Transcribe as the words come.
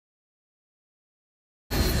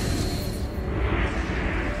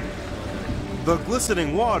The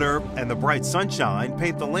glistening water and the bright sunshine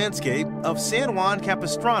paint the landscape of San Juan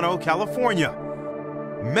Capistrano, California.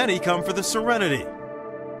 Many come for the serenity,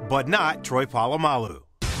 but not Troy Polamalu.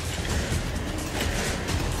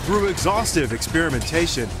 Through exhaustive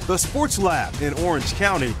experimentation, the Sports Lab in Orange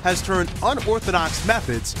County has turned unorthodox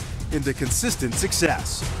methods into consistent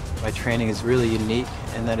success. My training is really unique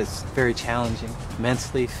in that it's very challenging,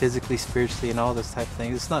 mentally, physically, spiritually, and all those type of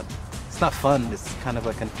things. It's not fun. It's kind of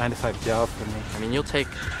like a 9-to-5 job for me. I mean, you'll take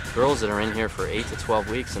girls that are in here for 8 to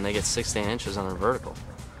 12 weeks and they get 6 to 8 inches on their vertical.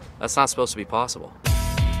 That's not supposed to be possible.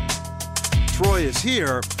 Troy is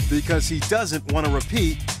here because he doesn't want a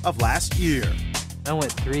repeat of last year. I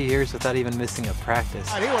went 3 years without even missing a practice.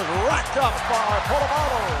 And he was racked up by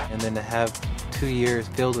Polamalu. And then to have 2 years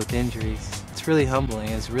filled with injuries, it's really humbling.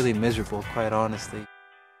 It's really miserable, quite honestly.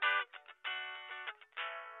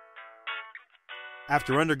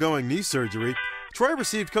 After undergoing knee surgery, Troy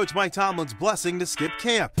received Coach Mike Tomlin's blessing to skip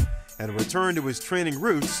camp and return to his training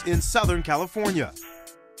roots in Southern California.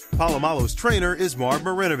 Polamalu's trainer is Marv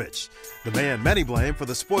Marinovich, the man many blame for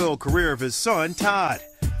the spoiled career of his son, Todd.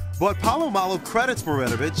 But Polamalu credits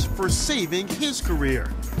Marinovich for saving his career.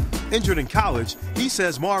 Injured in college, he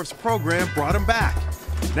says Marv's program brought him back.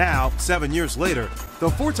 Now, 7 years later, the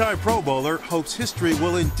 4-time Pro Bowler hopes history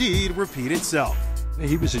will indeed repeat itself.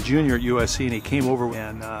 He was a junior at USC and he came over,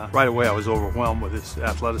 and right away I was overwhelmed with his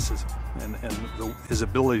athleticism and his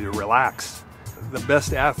ability to relax. The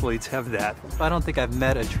best athletes have that. I don't think I've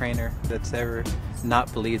met a trainer that's ever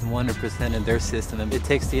not believed 100% in their system. It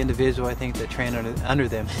takes the individual, I think, that train under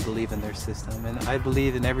them to believe in their system. And I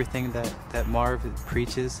believe in everything that Marv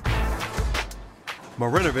preaches.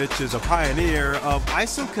 Marinovich is a pioneer of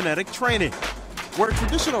isokinetic training, where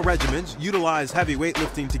traditional regimens utilize heavy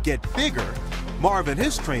weightlifting to get bigger. Marv and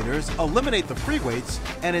his trainers eliminate the free weights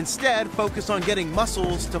and instead focus on getting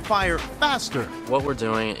muscles to fire faster. What we're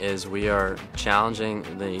doing is we are challenging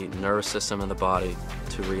the nervous system of the body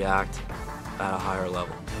to react at a higher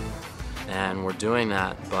level. And we're doing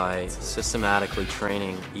that by systematically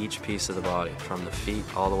training each piece of the body, from the feet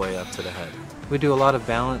all the way up to the head. We do a lot of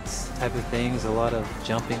balance type of things, a lot of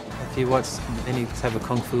jumping. If you watch any type of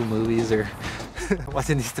kung fu movies or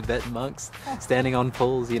watching these Tibetan monks standing on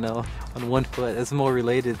poles, on one foot, it's more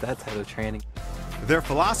related to that type of training. Their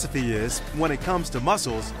philosophy is, when it comes to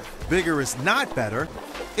muscles, bigger is not better,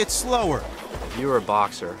 it's slower. If you were a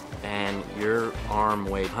boxer and your arm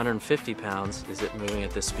weighed 150 pounds, is it moving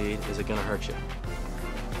at this speed? Is it going to hurt you?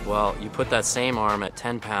 Well, you put that same arm at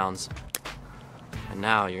 10 pounds, and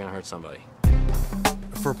now you're going to hurt somebody.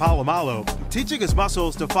 For Polamalu, teaching his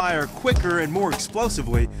muscles to fire quicker and more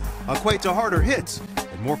explosively equate to harder hits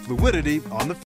and more fluidity on the field.